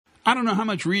I don't know how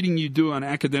much reading you do on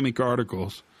academic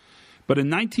articles, but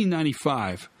in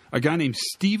 1995, a guy named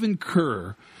Stephen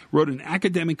Kerr wrote an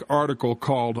academic article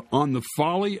called On the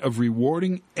Folly of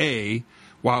Rewarding A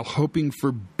While Hoping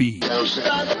for B.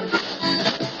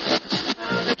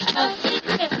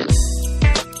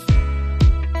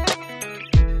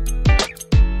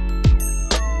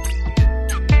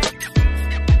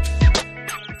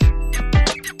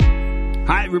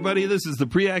 Hi, everybody. This is the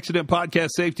Pre-Accident Podcast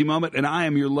Safety Moment, and I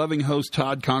am your loving host,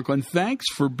 Todd Conklin. Thanks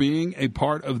for being a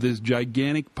part of this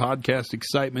gigantic podcast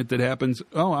excitement that happens,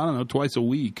 twice a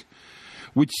week,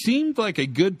 which seemed like a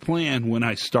good plan when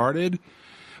I started,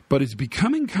 but it's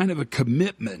becoming kind of a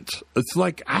commitment. It's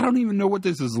like, I don't even know what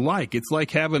this is like. It's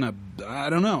like having a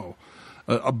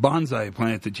bonsai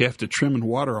plant that you have to trim and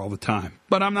water all the time.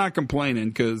 But I'm not complaining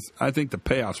because I think the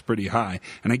payoff's pretty high,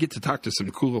 and I get to talk to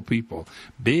some cool people.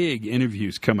 Big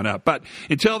interviews coming up. But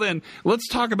until then, let's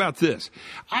talk about this.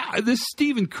 This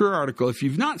Stephen Kerr article, if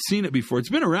you've not seen it before, it's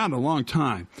been around a long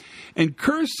time. And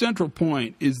Kerr's central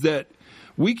point is that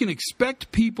we can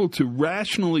expect people to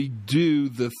rationally do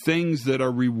the things that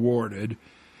are rewarded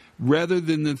rather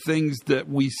than the things that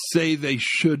we say they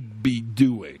should be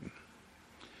doing.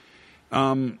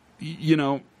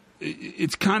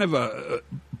 It's kind of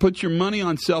put your money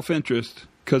on self-interest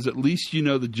because at least you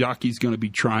know the jockey's going to be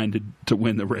trying to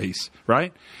win the race,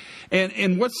 right?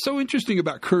 And what's so interesting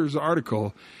about Kerr's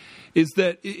article is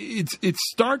that it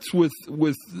starts with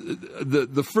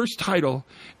the first title,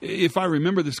 if I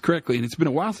remember this correctly, and it's been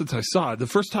a while since I saw it. The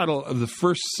first title of the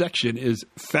first section is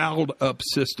Fouled Up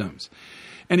Systems.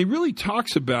 And he really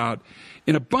talks about,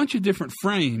 in a bunch of different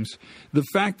frames, the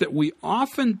fact that we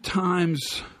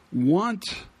oftentimes want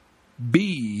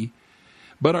B,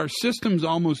 but our systems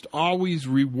almost always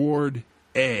reward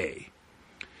A.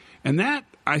 And that,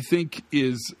 I think,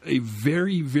 is a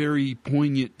very, very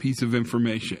poignant piece of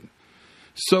information.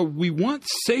 So we want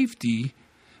safety,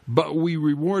 but we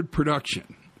reward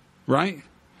production, right?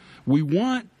 We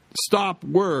want stop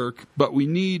work, but we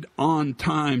need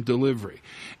on-time delivery.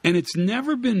 And it's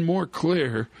never been more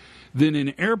clear than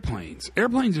in airplanes.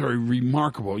 Airplanes are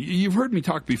remarkable. You've heard me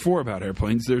talk before about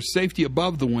airplanes. There's safety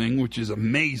above the wing, which is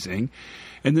amazing,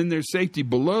 and then there's safety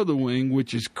below the wing,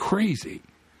 which is crazy,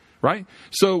 right?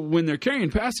 So when they're carrying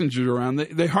passengers around,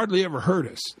 they hardly ever hurt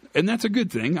us, and that's a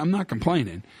good thing. I'm not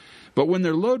complaining. But when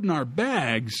they're loading our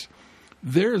bags,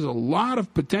 there's a lot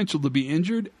of potential to be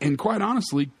injured and, quite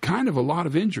honestly, kind of a lot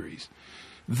of injuries.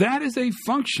 That is a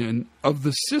function of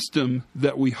the system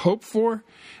that we hope for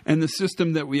and the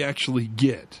system that we actually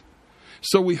get.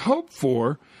 So we hope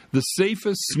for the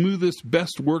safest, smoothest,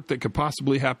 best work that could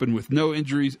possibly happen with no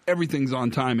injuries, everything's on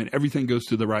time, and everything goes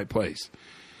to the right place.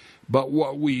 But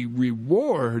what we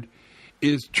reward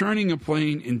is turning a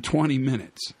plane in 20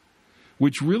 minutes,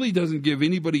 which really doesn't give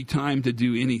anybody time to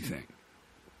do anything.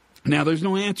 Now, there's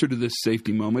no answer to this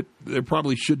safety moment. There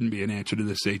probably shouldn't be an answer to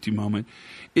this safety moment.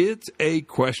 It's a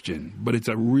question, but it's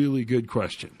a really good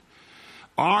question.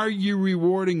 Are you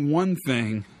rewarding one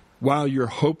thing while you're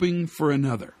hoping for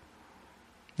another?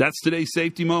 That's today's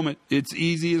safety moment. It's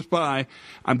easy as pie.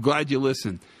 I'm glad you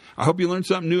listened. I hope you learn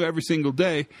something new every single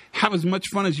day. Have as much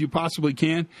fun as you possibly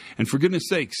can. And for goodness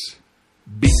sakes,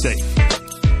 be safe.